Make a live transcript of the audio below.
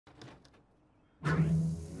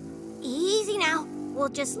Easy now. We'll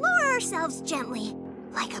just lower ourselves gently,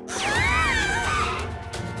 like a...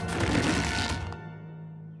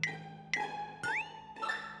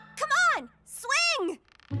 Come on! Swing!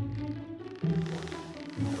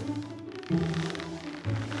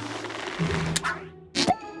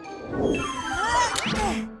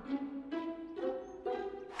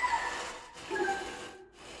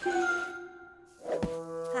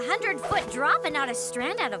 100-foot drop and not a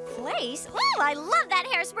strand out of place? Ooh, I love that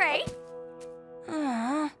hairspray!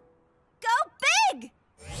 Go big!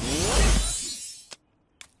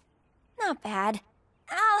 Not bad.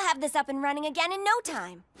 I'll have this up and running again in no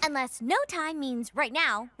time. Unless no time means right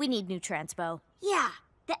now, we need new transpo. Yeah,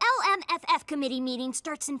 the LMFF committee meeting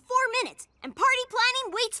starts in 4 minutes, and party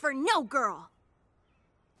planning waits for no girl.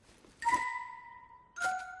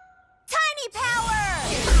 Tiny power!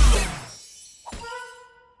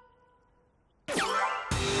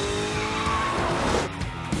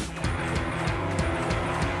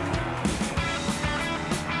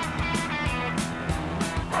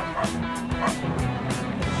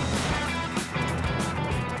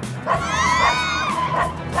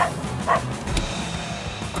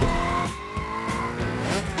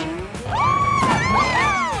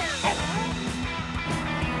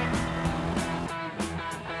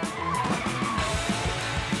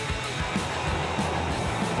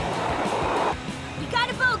 We got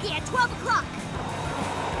a bogey at 12 o'clock.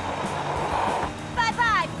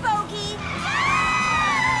 Bye-bye, bogey.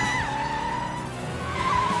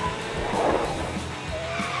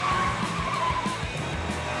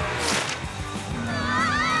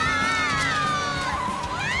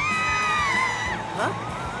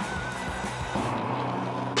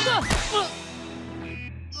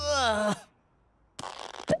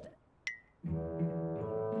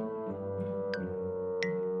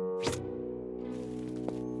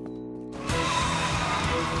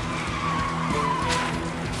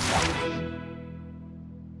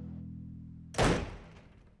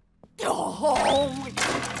 Oh,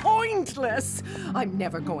 it's pointless. I'm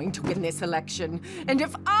never going to win this election. And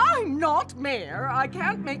if I'm not mayor, I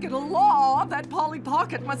can't make it a law that Polly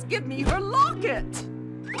Pocket must give me her locket.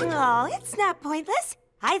 Oh, it's not pointless.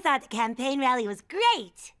 I thought the campaign rally was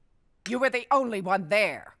great. You were the only one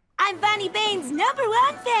there. I'm Bonnie Bane's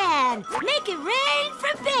 #1 fan. Make it rain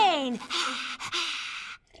for Bane.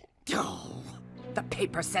 Oh, the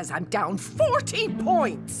paper says I'm down 40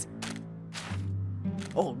 points.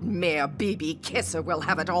 Old Mayor BB Kisser will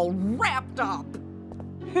have it all wrapped up.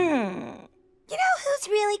 You know who's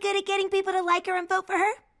really good at getting people to like her and vote for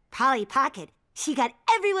her? Polly Pocket. She got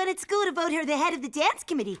everyone at school to vote her the head of the dance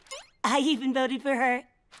committee. I even voted for her.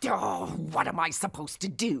 Oh, what am I supposed to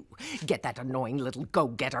do? Get that annoying little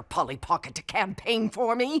go-getter Polly Pocket to campaign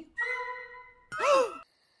for me?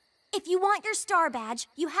 If you want your star badge,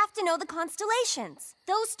 you have to know the constellations.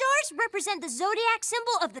 Those stars represent the zodiac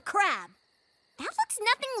symbol of the crab. That looks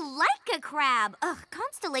nothing like a crab. Ugh,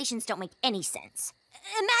 constellations don't make any sense.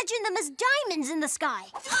 Imagine them as diamonds in the sky.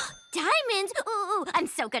 Diamonds? Ooh, I'm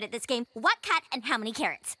so good at this game. What cat and how many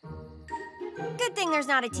carrots? Good thing there's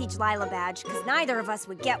not a Teach Lila badge, because neither of us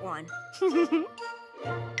would get one. Oh,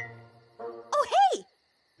 hey!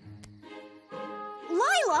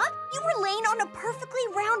 Lila, you were laying on a perfectly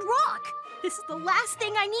round rock. This is the last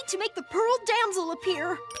thing I need to make the Pearl Damsel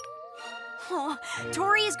appear. Oh,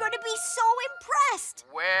 Tori is going to be so impressed.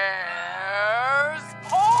 Where's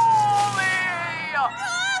Polly?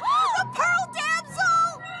 The Pearl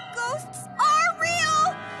Damsel! Ghosts are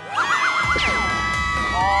real!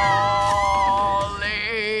 Polly!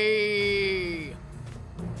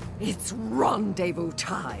 It's rendezvous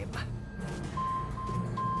time.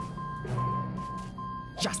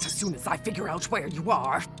 Just as soon as I figure out where you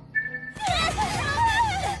are.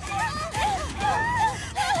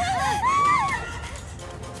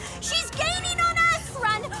 She's gaining on us!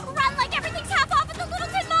 Run! Run like everything's half off at the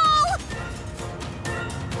Littleton Mall!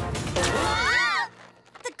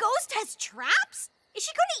 The ghost has traps? Is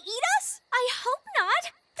she going to eat us? I hope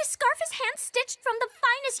not. The scarf is hand-stitched from the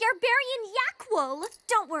finest Yarbarian yak wool.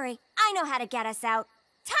 Don't worry, I know how to get us out.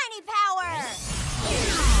 Tiny power!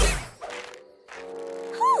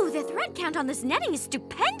 Ooh, the thread count on this netting is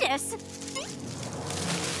stupendous.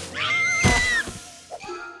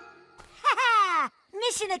 Ha-ha!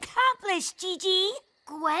 Mission accomplished, Gigi.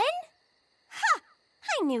 Gwen? Ha!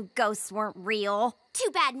 I knew ghosts weren't real. Too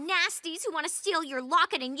bad nasties who want to steal your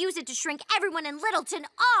locket and use it to shrink everyone in Littleton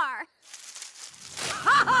are.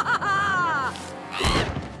 Ha ha ha ha!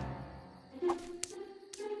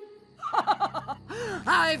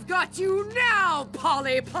 I've got you now,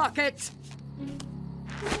 Polly Pocket!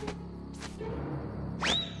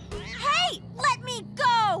 Hey! Let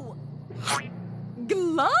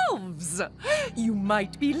gloves. You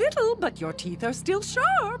might be little, but your teeth are still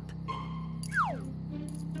sharp.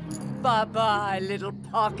 Bye-bye, little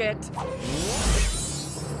pocket.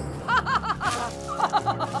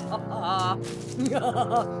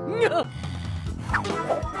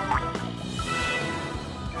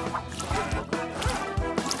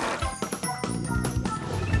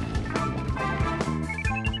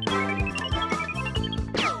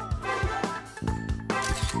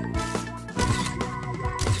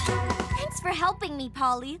 Thanks for helping me,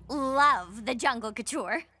 Polly. Love the jungle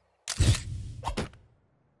couture.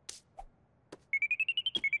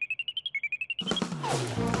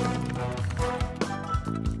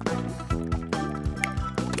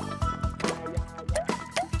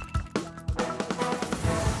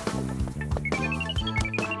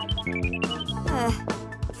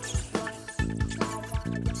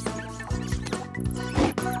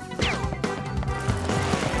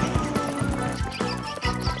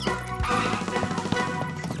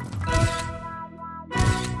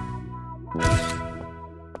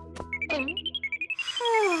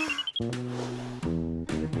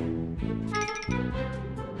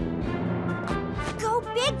 Go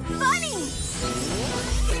big bunny!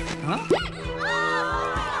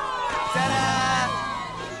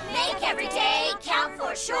 Make every day count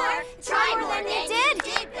for sure. Try more than you did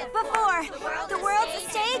Before, the world's a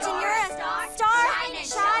stage and you're a star.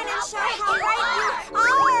 Shine and show how bright you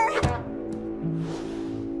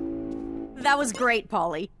are! That was great,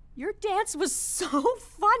 Polly. Your dance was so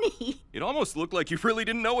funny. It almost looked like you really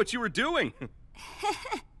didn't know what you were doing.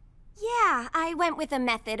 Yeah, I went with a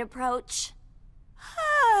method approach.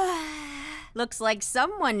 Looks like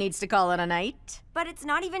someone needs to call it a night. But it's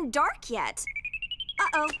not even dark yet.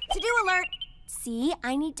 Uh-oh, to-do alert. See,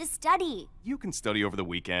 I need to study. You can study over the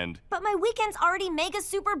weekend. But my weekend's already mega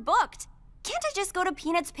super booked. Can't I just go to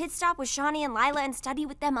Peanut's pit stop with Shani and Lila and study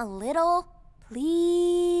with them a little?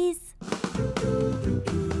 Please?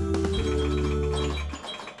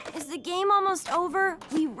 Is the game almost over?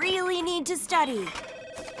 We really need to study.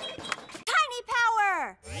 Tiny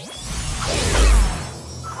power!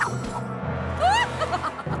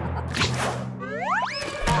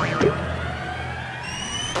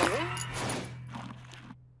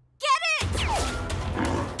 Get it!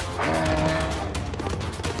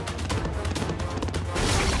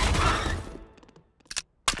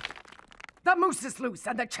 The moose is loose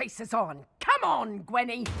and the chase is on. Come on,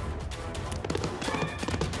 Gwenny.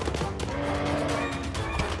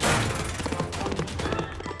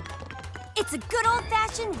 It's a good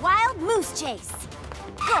old-fashioned wild moose chase.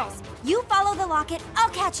 Girls, you follow the locket, I'll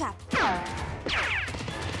catch up.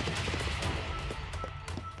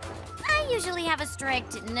 I usually have a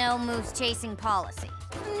strict no moose chasing policy.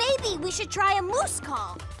 Maybe we should try a moose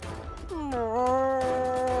call.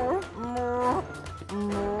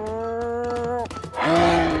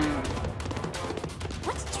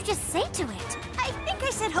 What did you just say to it? I think I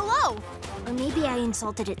said hello. Or maybe I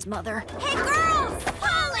insulted its mother. Hey, girls!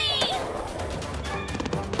 Polly!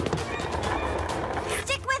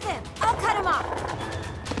 Stick with him. I'll cut him off.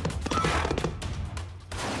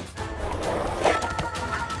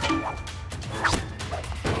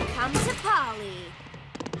 Come to Polly.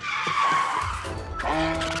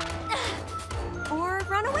 Or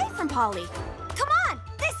run away from Polly. Come on,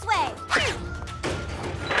 this way.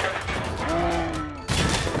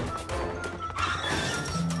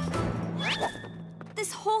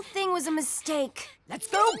 This whole thing was a mistake. Let's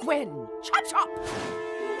go, Gwen. Chop, chop.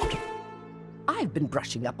 I've been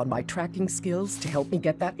brushing up on my tracking skills to help me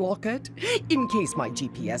get that locket. In case my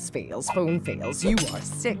GPS fails, phone fails, you are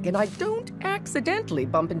sick, and I don't accidentally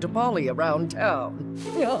bump into Polly around town.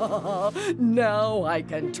 Now I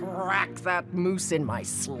can track that moose in my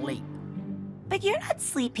sleep. But you're not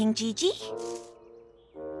sleeping, Gigi.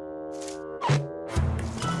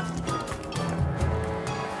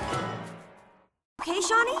 Okay,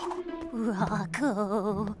 Shani?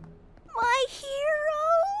 Rocco. My hero!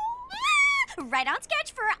 Right on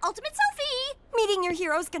sketch for ultimate selfie. Meeting your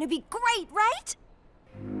hero's gonna be great, right?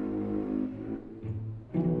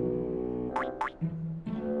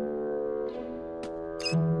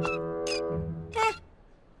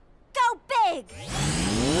 Go big!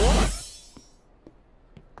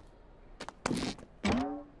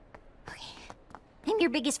 Okay, I'm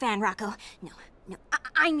your biggest fan, Rocco. No,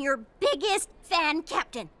 I'm your biggest fan,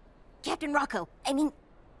 Captain. Captain Rocco. I mean,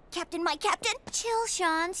 Captain, my captain. Chill,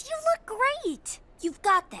 Shans. You look great. You've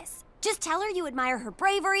got this. Just tell her you admire her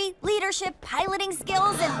bravery, leadership, piloting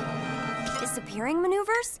skills, and disappearing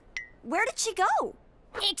maneuvers. Where did she go?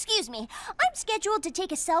 Excuse me, I'm scheduled to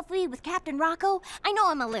take a selfie with Captain Rocco. I know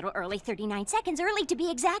I'm a little early, 39 seconds early to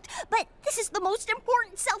be exact, but this is the most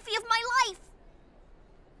important selfie of my life.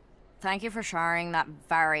 Thank you for sharing that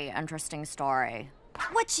very interesting story.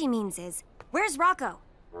 What she means is, where's Rocco?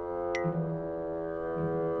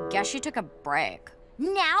 Guess she took a break.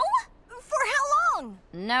 Now? For how long?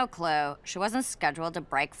 No clue. She wasn't scheduled to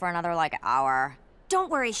break for another, hour. Don't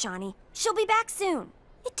worry, Shani. She'll be back soon.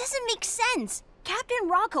 It doesn't make sense. Captain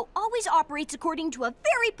Rocco always operates according to a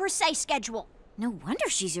very precise schedule. No wonder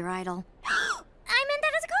she's your idol. I meant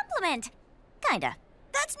that as a compliment. Kinda.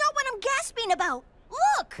 That's not what I'm gasping about.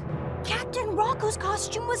 Look! Captain Rocco's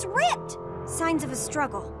costume was ripped. Signs of a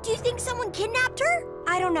struggle. Do you think someone kidnapped her?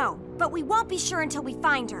 I don't know, but we won't be sure until we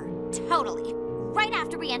find her. Totally. Right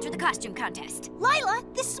after we enter the costume contest. Lila,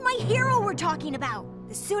 this is my hero we're talking about.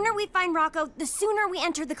 The sooner we find Rocco, the sooner we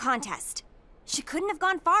enter the contest. She couldn't have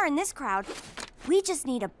gone far in this crowd. We just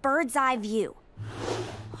need a bird's eye view.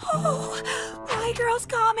 Oh, Why Girls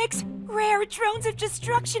Comics, Rare Drones of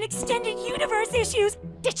Destruction Extended Universe issues.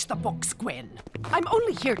 Ditch the books, Gwen. I'm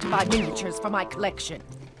only here to buy miniatures for my collection.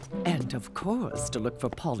 And of course, to look for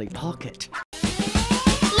Polly Pocket.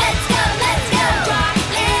 Let's go, let's go!